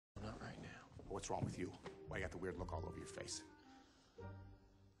What's wrong with you? Why you got the weird look all over your face?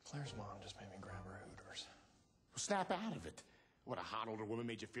 Claire's mom just made me grab her Hooters. Well, snap out of it. What, a hot older woman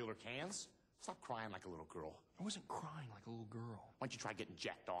made you feel her cans? Stop crying like a little girl. I wasn't crying like a little girl. Why don't you try getting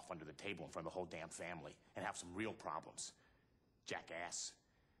jacked off under the table in front of the whole damn family and have some real problems? Jackass.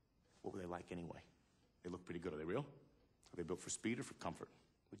 What were they like anyway? They look pretty good. Are they real? Are they built for speed or for comfort?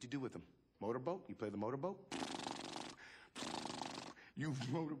 What'd you do with them? Motorboat? You play the motorboat? You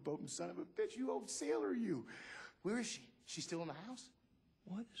motorboating son of a bitch. You old sailor, you. Where is she? She's still in the house?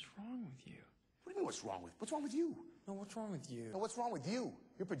 What is wrong with you? What do you mean what's wrong with? What's wrong with you? No, what's wrong with you? No, what's wrong with you?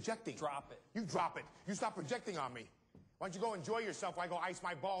 You're projecting. Drop it. You drop it. You stop projecting on me. Why don't you go enjoy yourself while I go ice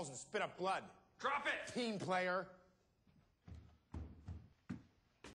my balls and spit up blood? Drop it! Team player.